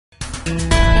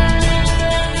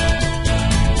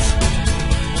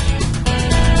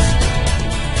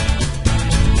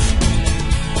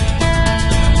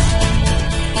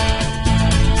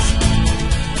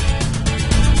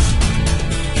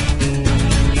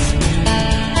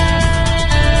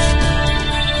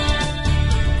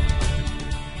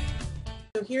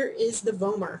is the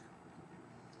vomer.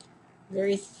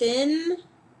 Very thin,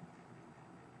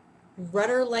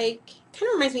 rudder-like, kind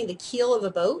of reminds me of the keel of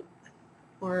a boat,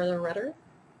 or the rudder.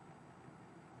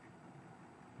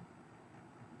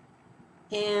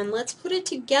 And let's put it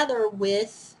together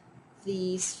with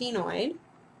the sphenoid.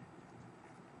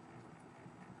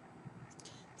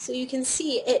 So you can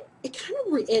see it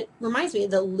it reminds me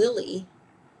of the lily,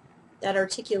 that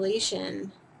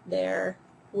articulation there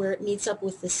where it meets up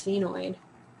with the sphenoid.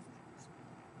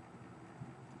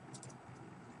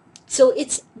 So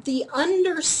it's the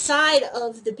underside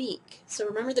of the beak. So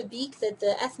remember the beak that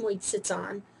the ethmoid sits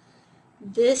on.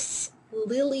 This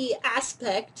lily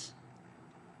aspect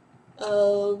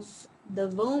of the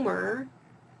vomer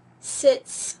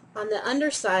sits on the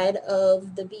underside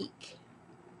of the beak.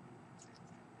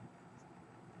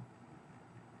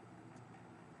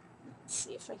 Let's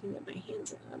see if I can get my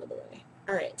hands out of the way.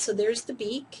 All right, so there's the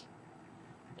beak,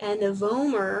 and the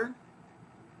vomer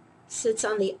sits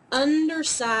on the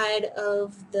underside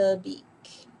of the beak.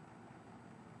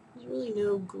 There's really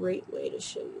no great way to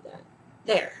show you that.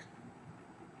 There.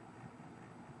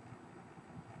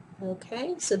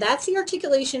 Okay, so that's the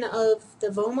articulation of the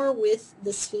vomer with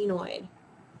the sphenoid.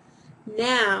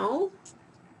 Now,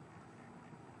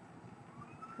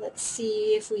 let's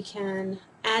see if we can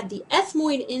add the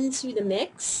ethmoid into the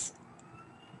mix.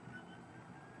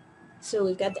 So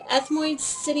we've got the ethmoid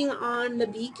sitting on the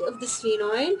beak of the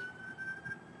sphenoid.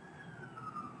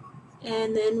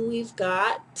 And then we've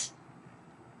got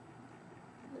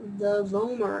the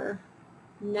vomer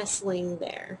nestling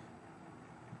there.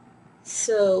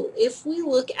 So if we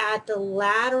look at the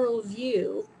lateral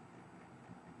view,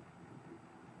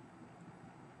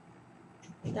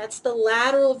 that's the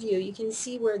lateral view. You can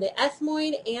see where the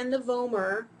ethmoid and the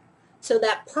vomer, so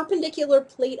that perpendicular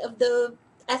plate of the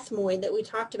ethmoid that we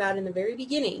talked about in the very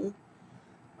beginning,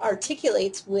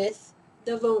 articulates with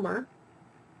the vomer.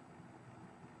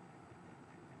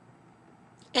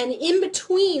 And in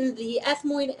between the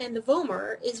ethmoid and the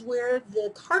vomer is where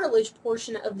the cartilage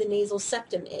portion of the nasal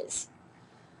septum is.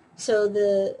 So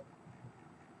the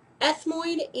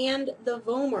ethmoid and the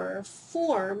vomer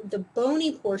form the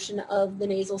bony portion of the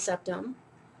nasal septum,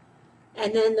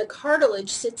 and then the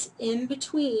cartilage sits in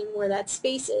between where that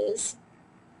space is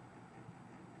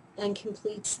and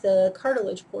completes the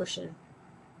cartilage portion.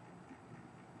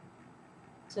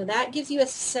 So that gives you a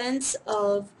sense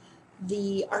of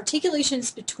the articulations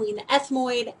between the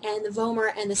ethmoid and the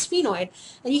vomer and the sphenoid.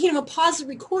 And you can have a pause the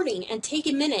recording and take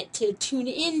a minute to tune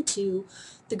into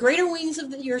the greater wings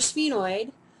of your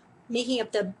sphenoid, making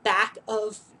up the back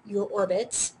of your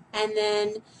orbits, and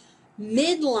then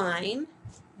midline,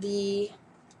 the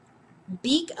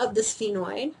beak of the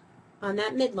sphenoid on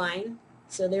that midline.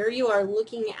 So there you are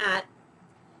looking at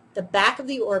the back of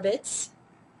the orbits.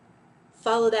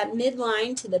 Follow that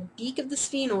midline to the beak of the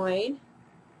sphenoid.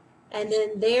 And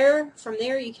then from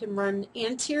there you can run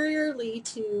anteriorly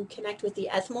to connect with the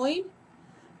ethmoid.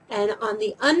 And on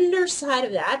the underside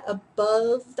of that,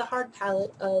 above the hard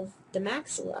palate of the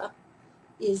maxilla,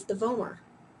 is the vomer.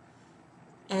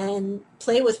 And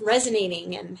play with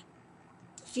resonating and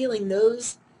feeling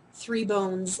those three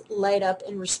bones light up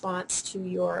in response to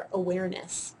your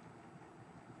awareness.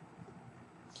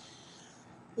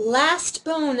 Last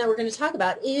bone that we're going to talk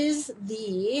about is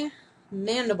the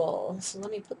mandible. So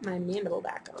let me put my mandible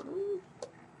back on.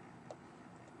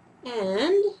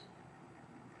 And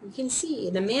you can see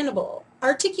the mandible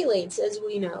articulates, as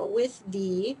we know, with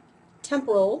the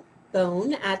temporal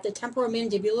bone at the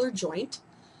temporomandibular joint.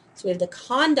 So we have the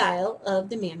condyle of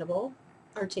the mandible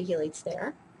articulates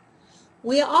there.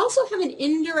 We also have an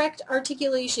indirect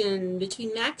articulation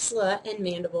between maxilla and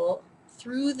mandible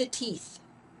through the teeth.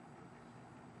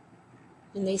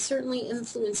 And they certainly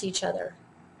influence each other.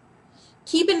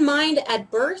 Keep in mind,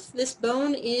 at birth, this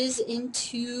bone is in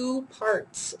two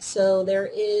parts. So there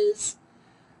is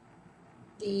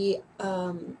the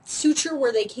suture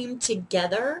where they came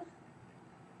together,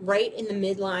 right in the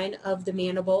midline of the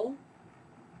mandible.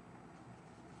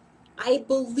 I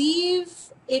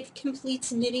believe it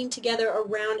completes knitting together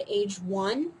around age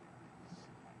 1.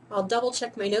 I'll double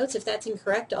check my notes. If that's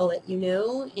incorrect, I'll let you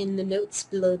know in the notes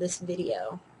below this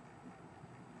video.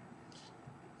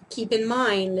 Keep in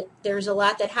mind, there's a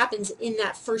lot that happens in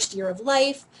that first year of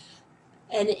life.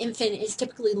 An infant is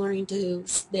typically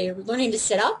they're learning to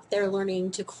sit up, they're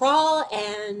learning to crawl,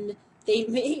 and they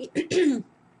may,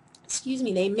 excuse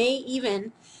me, they may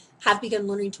even have begun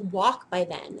learning to walk by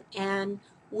then. And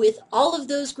with all of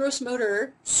those gross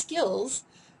motor skills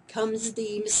comes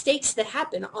the mistakes that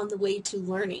happen on the way to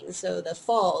learning. So the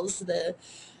falls, the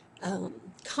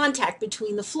contact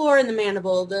between the floor and the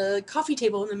mandible, the coffee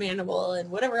table and the mandible,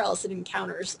 and whatever else it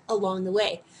encounters along the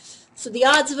way. So the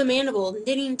odds of a mandible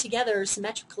knitting together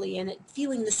symmetrically and it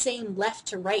feeling the same left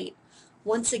to right,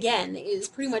 once again, is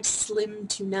pretty much slim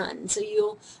to none. So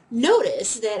you'll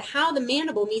notice that how the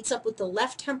mandible meets up with the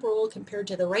left temporal compared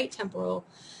to the right temporal,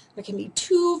 there can be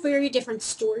two very different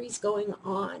stories going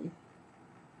on.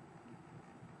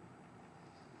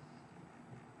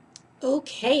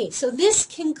 Okay, so this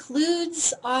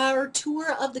concludes our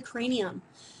tour of the cranium.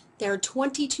 There are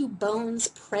 22 bones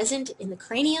present in the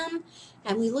cranium,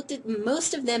 and we looked at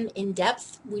most of them in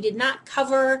depth. We did not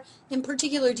cover in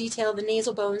particular detail the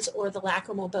nasal bones or the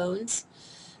lacrimal bones.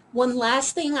 One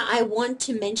last thing I want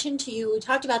to mention to you, we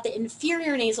talked about the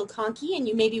inferior nasal conchae, and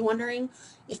you may be wondering,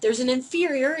 if there's an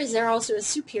inferior, is there also a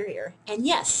superior? And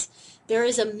yes, there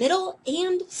is a middle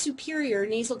and superior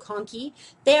nasal conchae.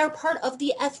 They are part of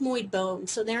the ethmoid bone,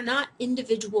 so they're not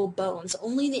individual bones.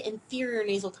 Only the inferior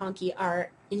nasal conchae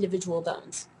are individual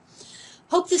bones.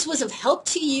 Hope this was of help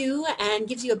to you and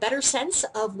gives you a better sense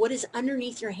of what is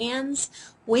underneath your hands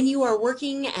when you are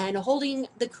working and holding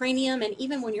the cranium, and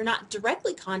even when you're not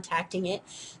directly contacting it,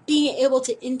 being able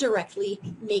to indirectly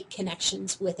make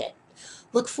connections with it.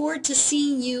 Look forward to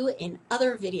seeing you in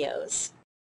other videos.